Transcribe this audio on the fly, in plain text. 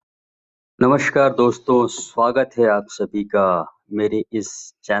नमस्कार दोस्तों, स्वागत है आप सभी का मेरे इस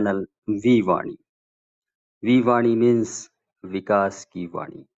channel we Vani. We Vani means विकास की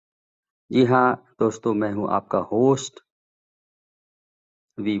वाणी। जी हाँ, दोस्तों मैं हूँ आपका होस्ट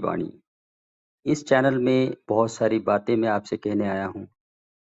वी वाणी। इस चैनल में बहुत सारी बातें मैं आपसे कहने आया हूँ।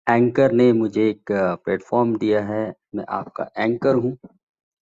 एंकर ने मुझे एक प्लेटफ़ॉर्म दिया है, मैं आपका एंकर हूँ।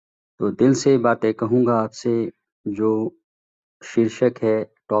 तो दिल से बातें कहूँगा आपसे, जो शीर्षक है,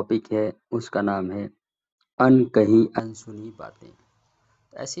 टॉपिक है, उसका नाम है अनकही अनसुनी बातें।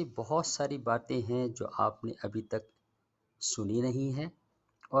 ऐसी बहुत सारी बातें हैं जो आपने अभी तक सुनी नहीं है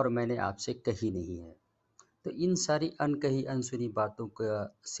और मैंने आपसे कही नहीं है। तो इन सारी अनकही अनसुनी बातों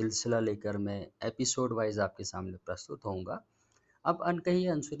का सिलसिला लेकर मैं एपिसोड वाइज आपके सामने प्रस्तुत होऊंगा। अब अनकही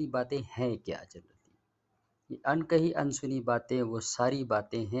अनसुनी बातें हैं क्या जनरली? ये अनकही अनसुनी बातें वो सारी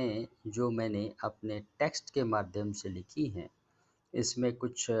बातें हैं जो मैंने अपने टेक्स्ट के माध्यम से लिखी हैं। इसमें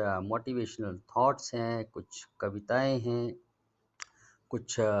कुछ मोटिवेशनल थॉट्स हैं, कुछ कविताएं हैं,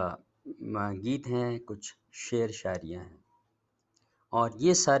 कुछ गीत हैं, कुछ शेर शायरियाँ हैं और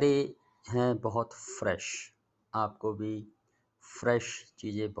ये सारे हैं बहुत फ्रेश। आपको भी फ्रेश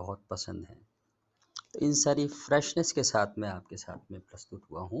चीज़ें बहुत पसंद हैं। तो इन सारी फ्रेशनेस के साथ मैं आपके साथ में प्रस्तुत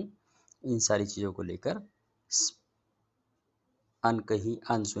हुआ हूँ, इन सारी चीज़ों को लेकर अनकही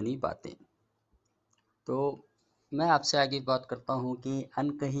अनसुनी बातें। तो मैं आपसे आगे बात करता हूँ कि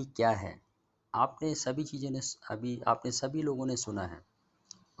अनकही क्या है। आपने सभी लोगों ने सुना है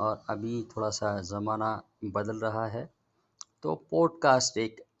और अभी थोड़ा सा ज़माना बदल रहा है। तो पॉडकास्ट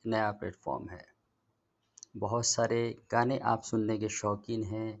एक नया प्लेटफॉर्म है। बहुत सारे गाने आप सुनने के शौकीन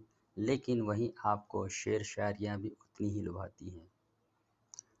हैं, लेकिन वहीं आपको शेर शायरियाँ भी उतनी ही लुभाती हैं।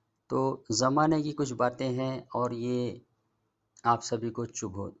 तो ज़माने की कुछ बातें हैं और ये आप सभी को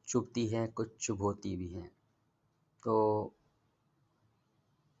चुभती हैं, कुछ चुभोती भी हैं। तो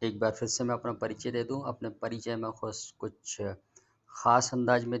एक बार फिर से मैं अपना परिचय दे दूं। अपने परिचय में कुछ ख़ास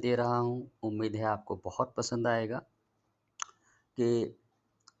अंदाज में दे रहा हूं। उम्मीद है आपको बहुत पसंद आएगा। कि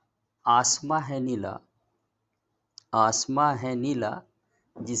आसमां है नीला, आसमां है नीला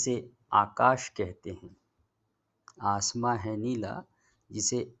जिसे आकाश कहते हैं। आसमां है नीला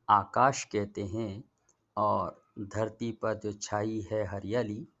जिसे आकाश कहते हैं और धरती पर जो छाई है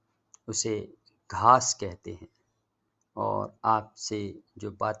हरियाली उसे घास कहते हैं। और आपसे जो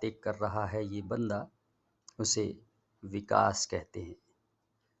बातें कर रहा है ये बंदा, उसे विकास कहते हैं।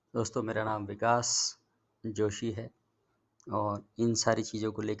 दोस्तों, मेरा नाम विकास जोशी है और इन सारी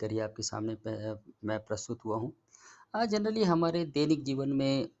चीज़ों को लेकर ही आपके सामने मैं प्रस्तुत हुआ हूँ। जनरली हमारे दैनिक जीवन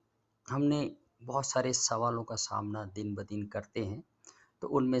में हमने बहुत सारे सवालों का सामना दिन ब दिन करते हैं। तो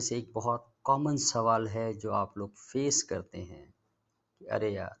उनमें से एक बहुत कॉमन सवाल है जो आप लोग फेस करते हैं कि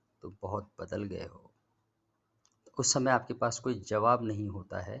अरे यार, तुम बहुत बदल गए हो। तो उस समय आपके पास कोई जवाब नहीं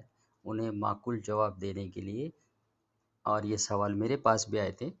होता है उन्हें माकूल जवाब देने के लिए। और ये सवाल मेरे पास भी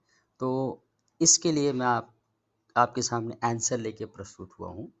आए थे। तो इसके लिए मैं आपके सामने आंसर लेके प्रस्तुत हुआ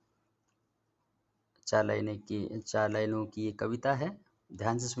हूँ। 4 लाइनों की ये कविता है,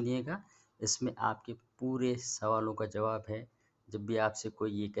 ध्यान से सुनिएगा। इसमें आपके पूरे सवालों का जवाब है। जब भी आपसे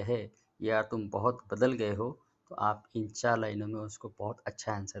कोई ये कहे यार तुम बहुत बदल गए हो, तो आप इन 4 लाइनों में उसको बहुत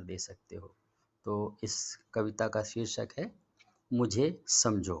अच्छा आंसर दे सकते हो। तो इस कविता का शीर्षक है मुझे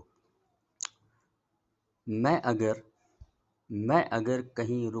समझो। मैं अगर मैं अगर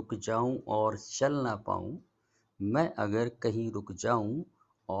कहीं रुक जाऊं और चल ना पाऊं, मैं अगर कहीं रुक जाऊं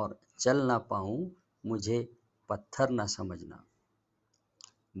और चल ना पाऊं, मुझे पत्थर ना समझना।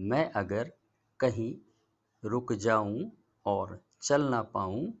 मैं अगर कहीं रुक जाऊं और चल ना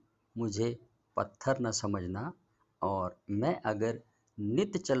पाऊं, मुझे पत्थर न समझना। और मैं अगर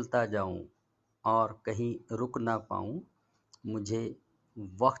नित चलता जाऊं और कहीं रुक ना पाऊं, मुझे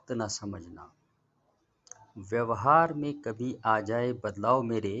वक्त न समझना। व्यवहार में कभी आ जाए बदलाव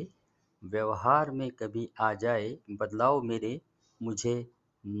मेरे, व्यवहार में कभी आ जाए बदलाव मेरे, मुझे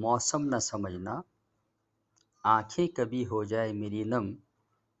मौसम न समझना। आंखें कभी हो जाए मेरी नम,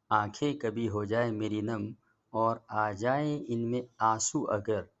 आंखें कभी हो जाए मेरी नम और आ जाए इनमें आंसू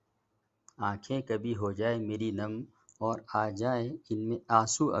अगर, आंखें कभी हो जाए मेरी नम और आ जाए इनमें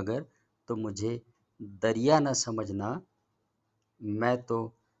आंसू अगर, तो मुझे दरिया न समझना। मैं तो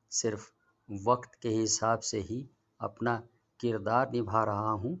सिर्फ वक्त के हिसाब से ही अपना किरदार निभा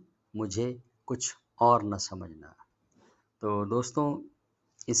रहा हूँ, मुझे कुछ और न समझना। तो दोस्तों,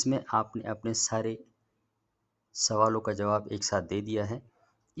 इसमें आपने अपने सारे सवालों का जवाब एक साथ दे दिया है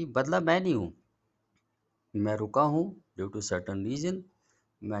कि बदला मैं नहीं हूँ, मैं रुका हूँ ड्यू टू सर्टन रीज़न,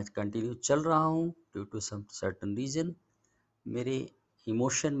 मैं कंटिन्यू चल रहा हूँ due to some certain reason. मेरे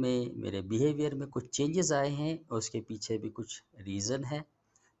इमोशन में, मेरे बिहेवियर में कुछ चेंजेस आए हैं और उसके पीछे भी कुछ रीज़न है।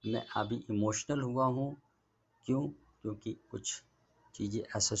 मैं अभी इमोशनल हुआ हूँ। क्यों? क्योंकि कुछ चीज़ें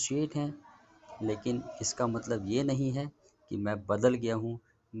एसोसिएट हैं, लेकिन इसका मतलब ये नहीं है कि मैं बदल गया हूँ।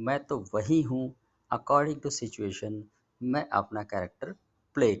 मैं तो वही हूँ, अकॉर्डिंग टू सिचुएशन मैं अपना कैरेक्टर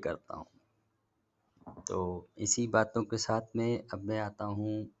प्ले करता हूँ। तो इसी बातों के साथ में अब मैं आता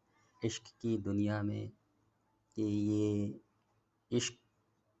हूँ इश्क की दुनिया में, कि ये इश्क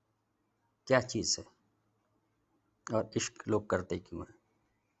क्या चीज़ है और इश्क लोग करते क्यों हैं।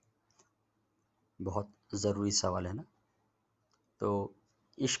 बहुत ज़रूरी सवाल है ना। तो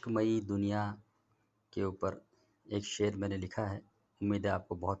इश्कमयी दुनिया के ऊपर एक शेर मैंने लिखा है, उम्मीद है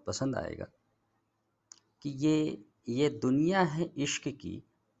आपको बहुत पसंद आएगा। कि ये दुनिया है इश्क की,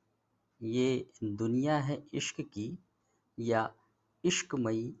 ये दुनिया है इश्क की, या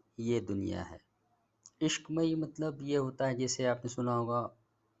इश्कमयी ये दुनिया है। इश्कमयी मतलब ये होता है, जैसे आपने सुना होगा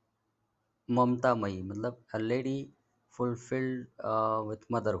ममतामयी, मतलब a lady fulfilled with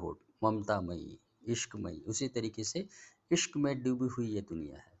motherhood, ममतामयी, इश्कमयी। उसी तरीके से इश्क में डूबी हुई ये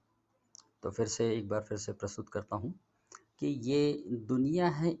दुनिया है। तो फिर से एक बार फिर से प्रस्तुत करता हूँ कि ये दुनिया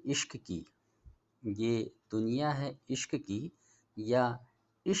है इश्क की, ये दुनिया है इश्क की, या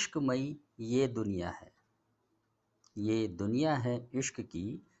इश्कमयी ये दुनिया है। ये दुनिया है इश्क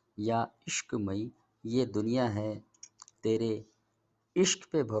की, या इश्कमयी ये दुनिया है। तेरे इश्क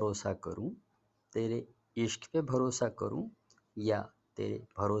पे भरोसा करूं, तेरे इश्क पे भरोसा करूं, या तेरे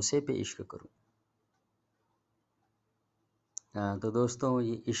भरोसे पे इश्क करूं। तो दोस्तों,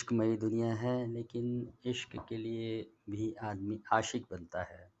 ये इश्कमयी दुनिया है, लेकिन इश्क के लिए भी आदमी आशिक बनता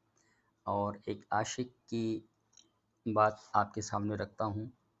है। और एक आशिक की बात आपके सामने रखता हूँ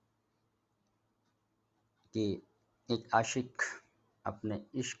कि एक आशिक अपने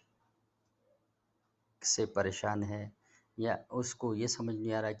इश्क से परेशान है, या उसको ये समझ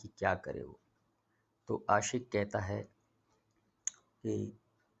नहीं आ रहा कि क्या करे वो। तो आशिक कहता है कि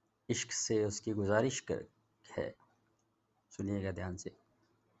इश्क से उसकी गुजारिश कर है, सुनिएगा ध्यान से।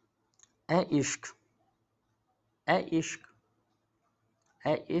 ए इश्क, ए इश्क,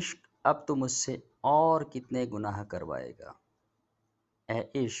 ए इश्क, अब तो मुझसे और कितने गुनाह करवाएगा।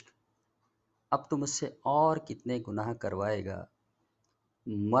 ए इश्क, अब तो मुझसे और कितने गुनाह करवाएगा।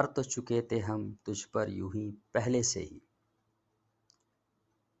 मर तो चुके थे हम तुझ पर यूं ही पहले से ही,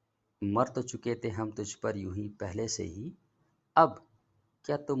 मर तो चुके थे हम तुझ पर यूं ही पहले से ही। अब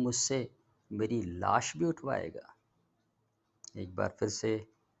क्या तू मुझसे मेरी लाश भी उठवाएगा। एक बार फिर से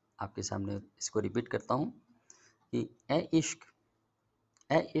आपके सामने इसको रिपीट करता हूँ कि ए इश्क,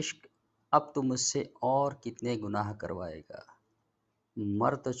 ए इश्क, अब तू मुझसे और कितने गुनाह करवाएगा।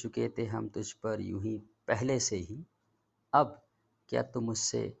 मर तो चुके थे हम तुझ पर यूं ही पहले से ही। अब क्या तू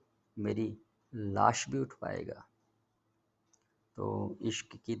मुझसे मेरी लाश भी उठवाएगा। तो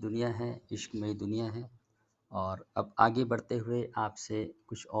इश्क की दुनिया है, इश्कमयी दुनिया है। और अब आगे बढ़ते हुए आपसे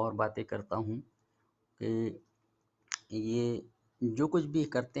कुछ और बातें करता हूँ कि ये जो कुछ भी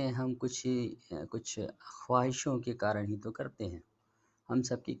करते हैं हम, कुछ ख्वाहिशों के कारण ही तो करते हैं। हम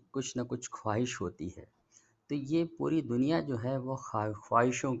सबकी कुछ न कुछ ख्वाहिश होती है। तो ये पूरी दुनिया जो है वो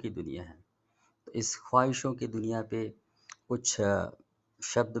ख्वाहिशों की दुनिया है। तो इस ख्वाहिशों की दुनिया पे कुछ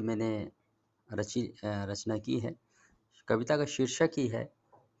शब्द मैंने रचना की है। कविता का शीर्षक ही है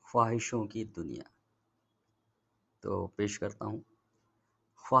ख्वाहिशों की दुनिया। तो पेश करता हूँ।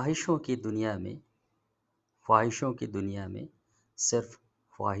 ख्वाहिशों की दुनिया में, ख्वाहिशों की दुनिया में सिर्फ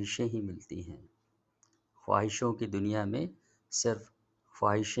ख्वाहिशें ही मिलती हैं। ख्वाहिशों की दुनिया में सिर्फ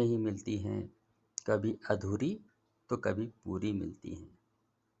ख्वाहिशें ही मिलती हैं। कभी अधूरी तो कभी पूरी मिलती हैं।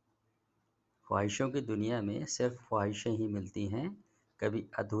 ख्वाहिशों की दुनिया में सिर्फ ख्वाहिशें ही मिलती हैं। कभी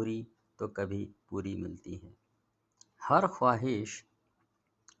अधूरी तो कभी पूरी मिलती हैं। हर ख्वाहिश,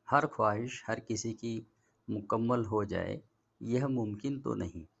 हर ख्वाहिश हर किसी की मुकम्मल हो जाए, यह मुमकिन तो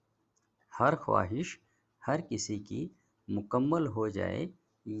नहीं। हर ख्वाहिश हर किसी की मुकम्मल हो जाए,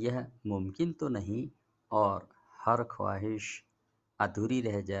 यह मुमकिन तो नहीं। और हर ख्वाहिश अधूरी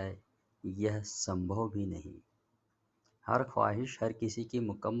रह जाए, यह संभव भी नहीं। हर ख्वाहिश हर किसी की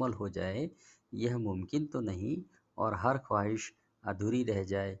मुकम्मल हो जाए, यह मुमकिन तो नहीं। और हर ख्वाहिश अधूरी रह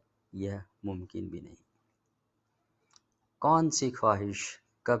जाए, यह मुमकिन भी नहीं। कौन सी ख्वाहिश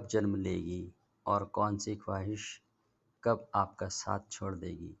कब जन्म लेगी, और कौन सी ख्वाहिश कब आपका साथ छोड़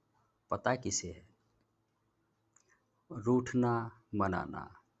देगी, पता किसे है। रूठना, मनाना,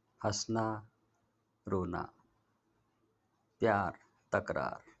 हंसना, रोना, प्यार,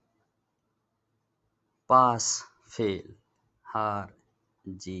 तकरार, पास, फेल, हार,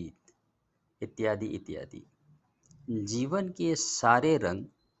 जीत, इत्यादि इत्यादि। जीवन के सारे रंग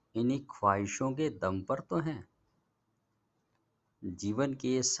इन्हीं ख्वाहिशों के दम पर तो हैं। जीवन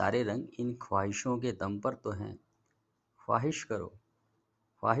के सारे रंग इन ख्वाहिशों के दम पर तो हैं। ख्वाहिश करो,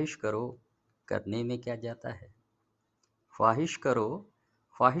 ख्वाहिश करो, करने में क्या जाता है। ख्वाहिश करो,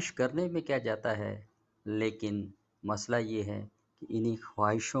 ख्वाहिश करने में क्या जाता है। लेकिन मसला ये है कि इन्हीं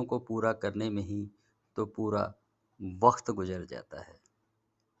ख्वाहिशों को पूरा करने में ही तो पूरा वक्त गुजर जाता है।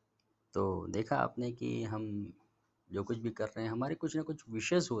 तो देखा आपने कि हम जो कुछ भी कर रहे हैं, हमारी कुछ ना कुछ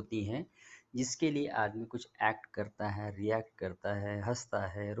विशेज़ होती हैं, जिसके लिए आदमी कुछ एक्ट करता है, रिएक्ट करता है, हँसता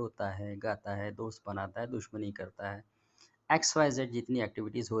है, रोता है, गाता है, दोस्त बनाता है, दुश्मनी करता है। एक्स वाई ज़ेड जितनी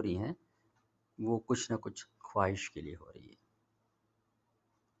एक्टिविटीज़ हो रही हैं, वो कुछ ना कुछ ख्वाहिश के लिए हो रही है।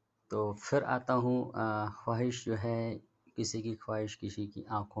 तो फिर आता हूँ ख्वाहिश जो है, किसी की ख्वाहिश किसी की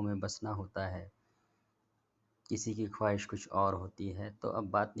आँखों में बसना होता है, किसी की ख्वाहिश कुछ और होती है। तो अब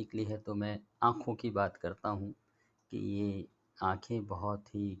बात निकली है तो मैं आँखों की बात करता हूँ कि ये आँखें बहुत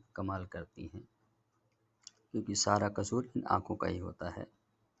ही कमाल करती हैं, क्योंकि सारा कसूर इन आँखों का ही होता है।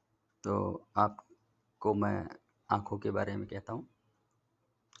 तो आपको मैं आँखों के बारे में कहता हूँ।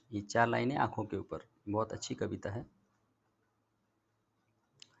 ये 4 लाइनें आँखों के ऊपर, बहुत अच्छी कविता है।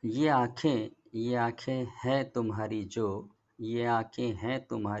 ये आँखें हैं तुम्हारी जो, ये आँखें हैं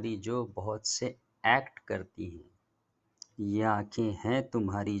तुम्हारी जो बहुत से एक्ट करती हैं। ये आँखें हैं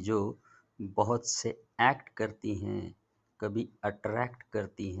तुम्हारी जो बहुत से एक्ट करती हैं, कभी अट्रैक्ट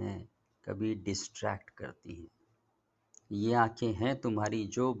करती हैं, कभी डिस्ट्रैक्ट करती हैं। ये आँखें हैं तुम्हारी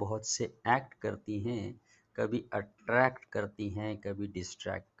जो बहुत से एक्ट करती हैं, कभी अट्रैक्ट करती हैं, कभी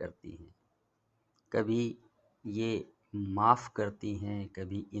डिस्ट्रैक्ट करती हैं। कभी ये माफ़ करती हैं,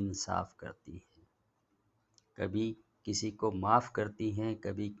 कभी इंसाफ़ करती हैं। कभी किसी को माफ़ करती हैं,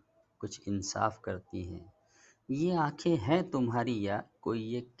 कभी कुछ इंसाफ़ करती हैं। ये आँखें हैं तुम्हारी या कोई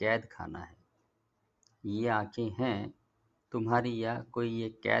ये कैद खाना है। ये आँखें हैं तुम्हारी या कोई ये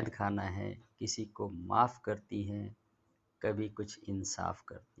कैद खाना है, किसी को माफ़ करती हैं, कभी कुछ इंसाफ़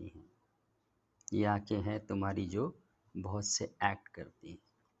करती हैं। ये आँखें हैं तुम्हारी जो बहुत से एक्ट करती हैं।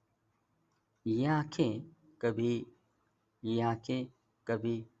 ये आँखें कभी ये आँखें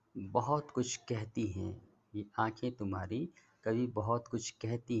कभी बहुत कुछ कहती हैं। ये आँखें तुम्हारी कभी बहुत कुछ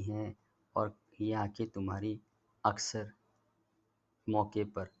कहती हैं, और ये आँखें तुम्हारी अक्सर मौके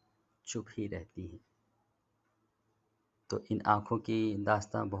पर चुप ही रहती हैं। तो इन आँखों की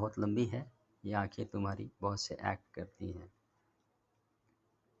दास्ताँ बहुत लंबी है। ये आँखें तुम्हारी बहुत से एक्ट करती हैं,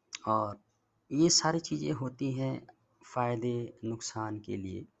 और ये सारी चीज़ें होती हैं फ़ायदे नुकसान के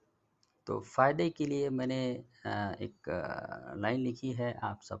लिए। तो फ़ायदे के लिए मैंने एक लाइन लिखी है,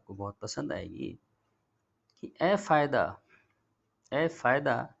 आप सबको बहुत पसंद आएगी कि ए फ़ायदा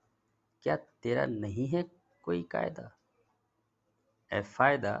क्या तेरा नहीं है कोई कायदा। ए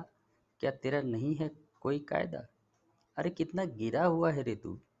फ़ायदा क्या तेरा नहीं है कोई कायदा। अरे कितना गिरा हुआ है रे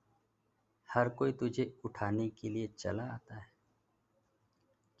तू, हर कोई तुझे उठाने के लिए चला आता है।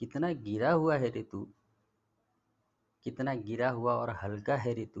 कितना गिरा हुआ है रे तू, कितना गिरा हुआ और हल्का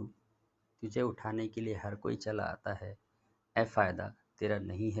है रे तू, तुझे उठाने के लिए हर कोई चला आता है। ए फ़ायदा तेरा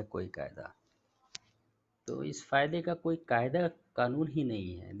नहीं है कोई कायदा। तो इस फ़ायदे का कोई कायदा कानून ही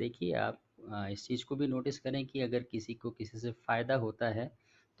नहीं है। देखिए आप इस चीज़ को भी नोटिस करें कि अगर किसी को किसी से फ़ायदा होता है,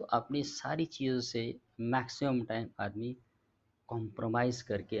 तो अपनी सारी चीज़ों से मैक्सिमम टाइम आदमी कॉम्प्रोमाइज़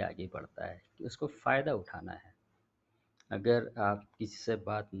करके आगे बढ़ता है कि उसको फ़ायदा उठाना है। अगर आप किसी से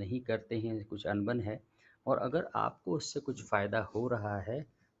बात नहीं करते हैं, कुछ अनबन है, और अगर आपको उससे कुछ फ़ायदा हो रहा है,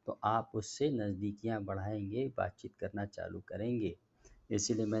 तो आप उससे नज़दीकियाँ बढ़ाएँगे, बातचीत करना चालू करेंगे।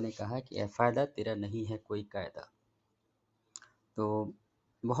 इसीलिए मैंने कहा कि ए फ़ायदा तेरा नहीं है कोई कायदा। तो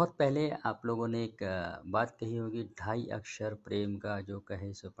बहुत पहले आप लोगों ने एक बात कही होगी, ढाई अक्षर प्रेम का जो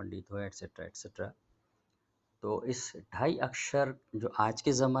कहे सो पंडित हो, एटसेट्रा एटसेट्रा। तो इस ढाई अक्षर जो आज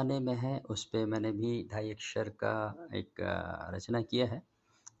के ज़माने में है, उस पे मैंने भी ढाई अक्षर का एक रचना किया है।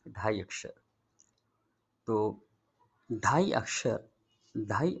 ढाई अक्षर, तो ढाई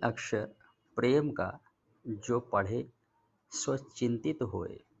अक्षर प्रेम का जो पढ़े सो चिंतित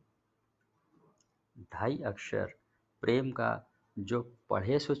होए। ढाई अक्षर प्रेम का जो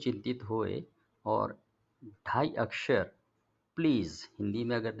पढ़े सो चिंतित होए, और ढाई अक्षर प्लीज़, हिंदी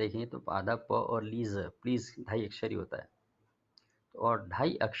में अगर देखें तो आधा प और लीज़, प्लीज़ ढाई अक्षर ही होता है। और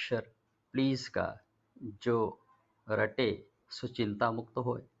ढाई अक्षर प्लीज़ का जो रटे सो चिंता मुक्त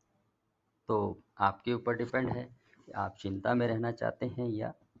होए। तो आपके ऊपर डिपेंड है कि आप चिंता में रहना चाहते हैं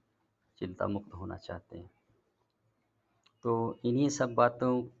या चिंता मुक्त होना चाहते हैं। तो इन्हीं सब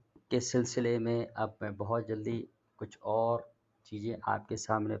बातों के सिलसिले में अब मैं बहुत जल्दी कुछ और चीज़ें आपके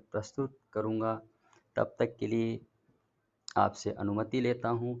सामने प्रस्तुत करूँगा। तब तक के लिए आपसे अनुमति लेता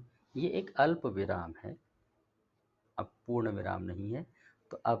हूँ। ये एक अल्प विराम है, अब पूर्ण विराम नहीं है।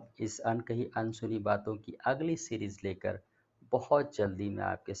 तो अब इस अनकही अनसुनी बातों की अगली सीरीज़ लेकर बहुत जल्दी मैं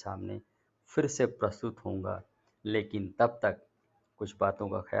आपके सामने फिर से प्रस्तुत होऊंगा। लेकिन तब तक कुछ बातों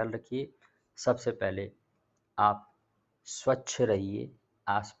का ख्याल रखिए। सबसे पहले आप स्वच्छ रहिए,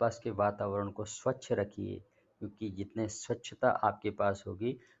 आसपास के वातावरण को स्वच्छ रखिए, क्योंकि जितने स्वच्छता आपके पास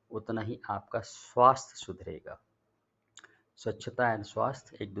होगी उतना ही आपका स्वास्थ्य सुधरेगा। स्वच्छता एंड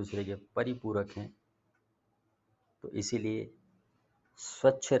स्वास्थ्य एक दूसरे के परिपूरक हैं, तो इसीलिए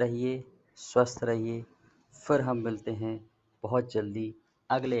स्वच्छ रहिए, स्वस्थ रहिए। फिर हम मिलते हैं बहुत जल्दी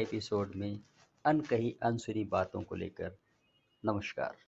अगले एपिसोड में अनकही अनसुनी बातों को लेकर। नमस्कार।